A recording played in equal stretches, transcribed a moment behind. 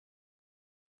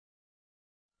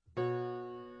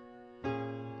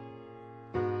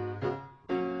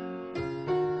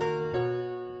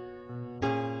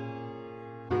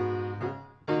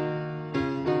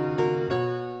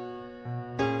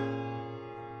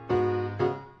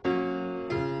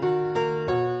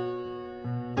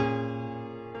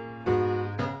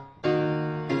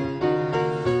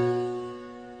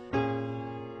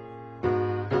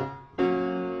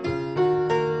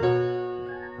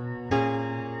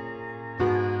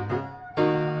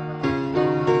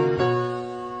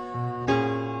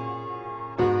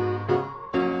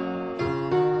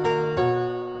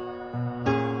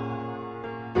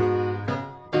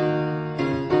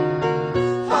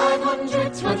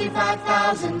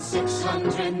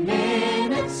525,600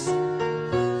 minutes,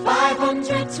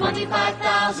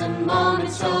 525,000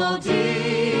 moments, oh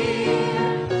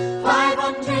dear.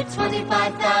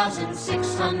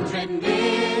 525,600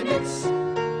 minutes.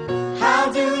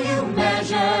 How do you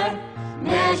measure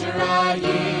a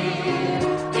year?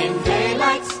 In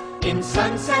daylights, in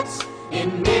sunsets,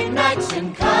 in midnights,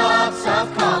 in cups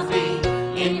of coffee,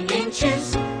 in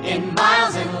inches, in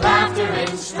miles, in laughter,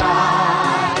 in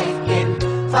strife. In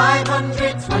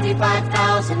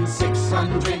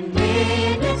 525,600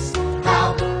 minutes,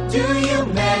 how do you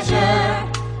measure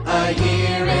a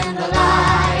year in the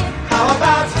life? How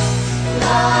about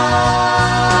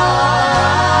love?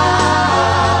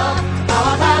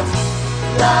 How about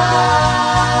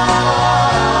love?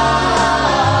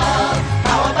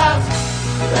 How about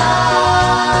love?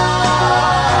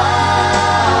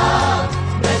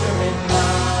 Measuring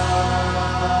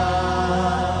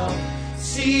love.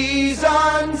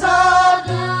 Seasons of love.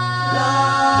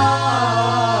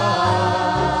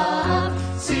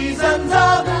 Seasons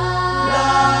of love.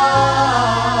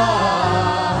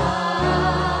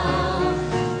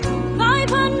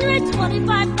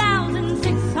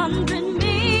 525,600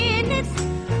 minutes,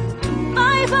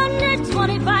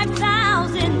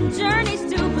 525,000 journeys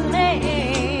to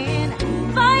plan,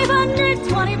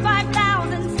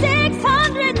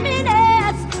 525,600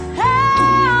 minutes.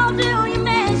 How do you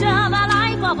measure the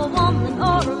life of a woman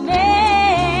or a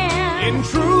man? In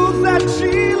truths that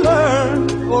she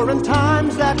learned, or in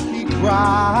times that he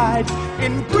cried,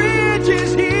 in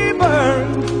bridges he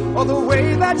burned, or the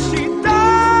way that she died.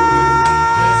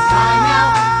 It's time now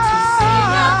to sing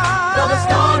out, though the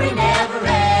story never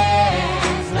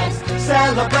ends. Let's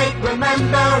celebrate,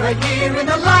 remember a year in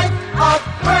the life of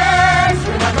friends.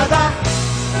 Remember the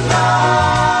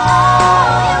love.